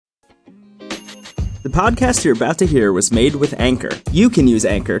The podcast you're about to hear was made with Anchor. You can use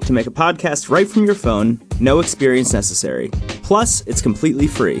Anchor to make a podcast right from your phone, no experience necessary. Plus, it's completely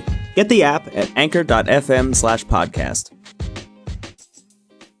free. Get the app at anchor.fm/podcast.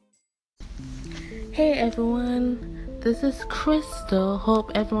 Hey everyone, this is Crystal. Hope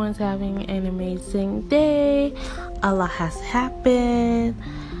everyone's having an amazing day. A lot has happened.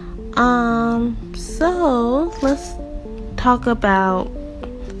 So let's talk about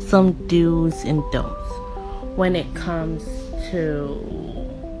some do's and don'ts when it comes to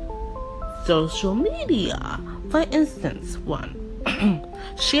social media. For instance, one,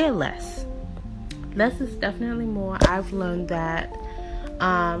 share less. Less is definitely more. I've learned that.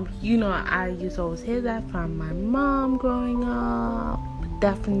 I used to always hear that from my mom growing up.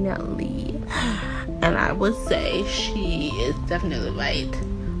 Definitely. And I would say she is definitely right.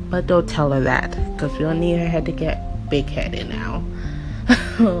 But don't tell her that, because we don't need her head to get big-headed now.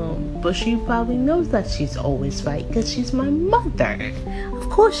 But she probably knows that she's always right, because she's my mother. Of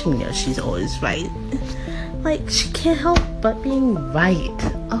course she knows she's always right. Like, she can't help but being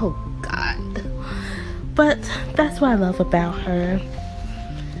right. Oh, God. But that's what I love about her.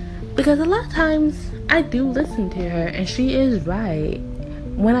 Because a lot of times, I do listen to her, and she is right.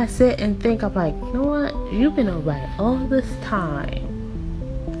 When I sit and think, I'm like, you know what? You've been alright all this time.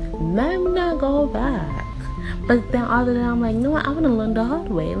 Let me not go back. But then other than I'm like, you know what? I want to learn the hard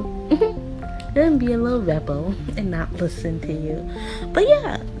way. Then be a little rebel and not listen to you. But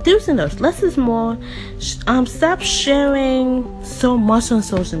yeah, do's and don'ts. Less is more. Stop sharing so much on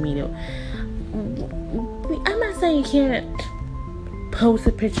social media. I'm not saying you can't post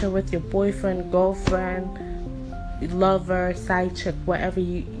a picture with your boyfriend, girlfriend, lover, side chick, whatever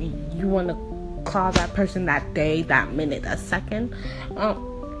you want to call that person that day, that minute, that second.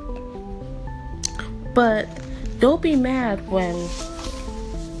 But don't be mad when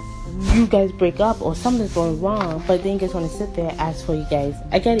you guys break up or something's going wrong, but then you guys want to sit there and ask for you guys.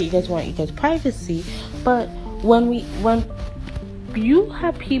 I get it, you guys want you guys' privacy, but when you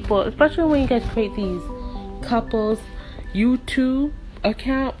have people, especially when you guys create these couples YouTube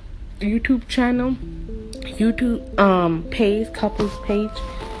account, YouTube channel, YouTube page, couples page,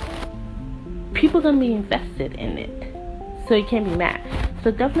 people are gonna be invested in it, so you can't be mad.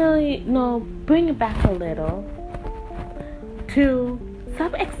 So definitely, bring it back a little. 2,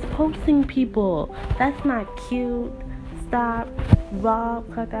 stop exposing people. That's not cute. Stop. Rob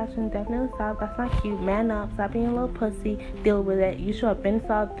Kardashian, definitely stop. That's not cute. Man up. Stop being a little pussy. Deal with it. You should have been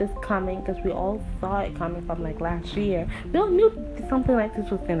saw this coming, because we all saw it coming from like last year. We all knew something like this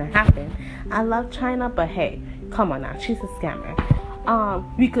was gonna happen. I love China, but hey, come on now. She's a scammer.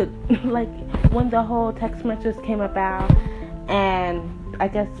 We could, like, when the whole text messages came about, and I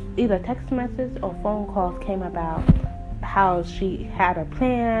guess either text message or phone calls came about, how she had a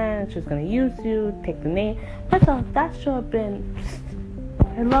plan, she was going to use you, take the name. But that should have been,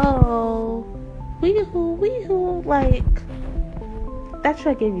 hello, weehoo, like, that should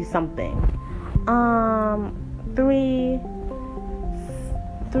have gave you something. 3,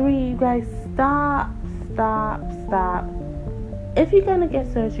 you guys, stop. If you're going to get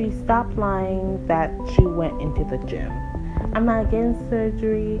surgery, stop lying that you went into the gym. I'm not getting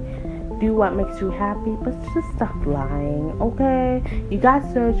surgery. Do what makes you happy, but just stop lying, okay? You got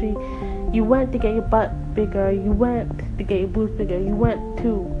surgery. You went to get your butt bigger. You went to get your boobs bigger. You went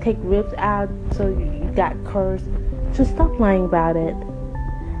to take ribs out so you got curves. Just stop lying about it.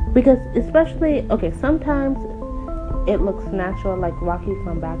 Because especially, sometimes it looks natural, like Rocky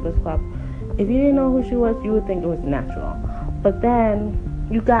from Backers Club. If you didn't know who she was, you would think it was natural. But then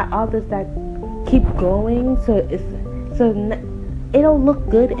you got others that keep growing, so it don't look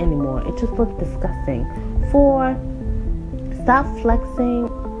good anymore. It just looks disgusting. 4, stop flexing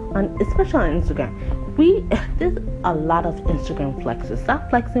especially on Instagram. There's a lot of Instagram flexes. Stop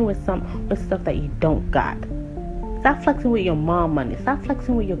flexing with stuff that you don't got. Stop flexing with your mom money. Stop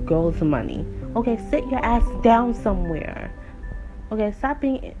flexing with your girl's money. Okay, sit your ass down somewhere. Okay, stop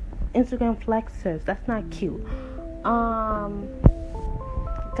being Instagram flexers. That's not cute.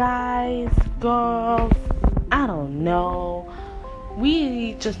 Guys, girls, I don't know.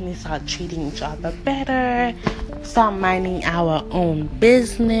 We just need to start treating each other better. Start minding our own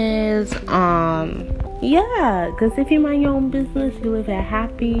business. Because if you mind your own business, you live a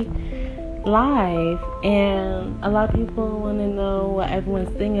happy life. And a lot of people want to know what everyone's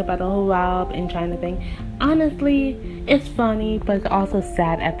thinking about the whole Rob and China thing. Honestly, it's funny, but it's also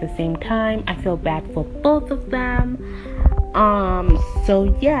sad at the same time. I feel bad for both of them.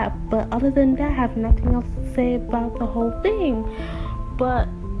 So yeah, but other than that, I have nothing else to say about the whole thing. But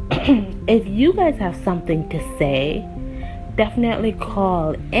if you guys have something to say, definitely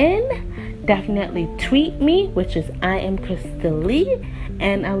call in definitely tweet me, which is I am Krista Lee,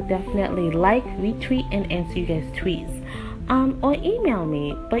 and I'll definitely like, retweet, and answer you guys' tweets. Or email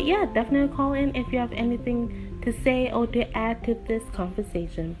me. But yeah, definitely call in if you have anything to say or to add to this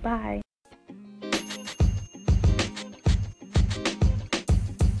conversation. Bye.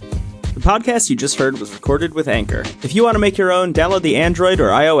 The podcast you just heard was recorded with Anchor. If you want to make your own, download the Android or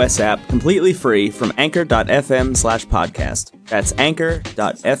iOS app completely free from anchor.fm/podcast. That's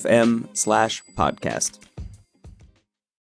anchor.fm/podcast.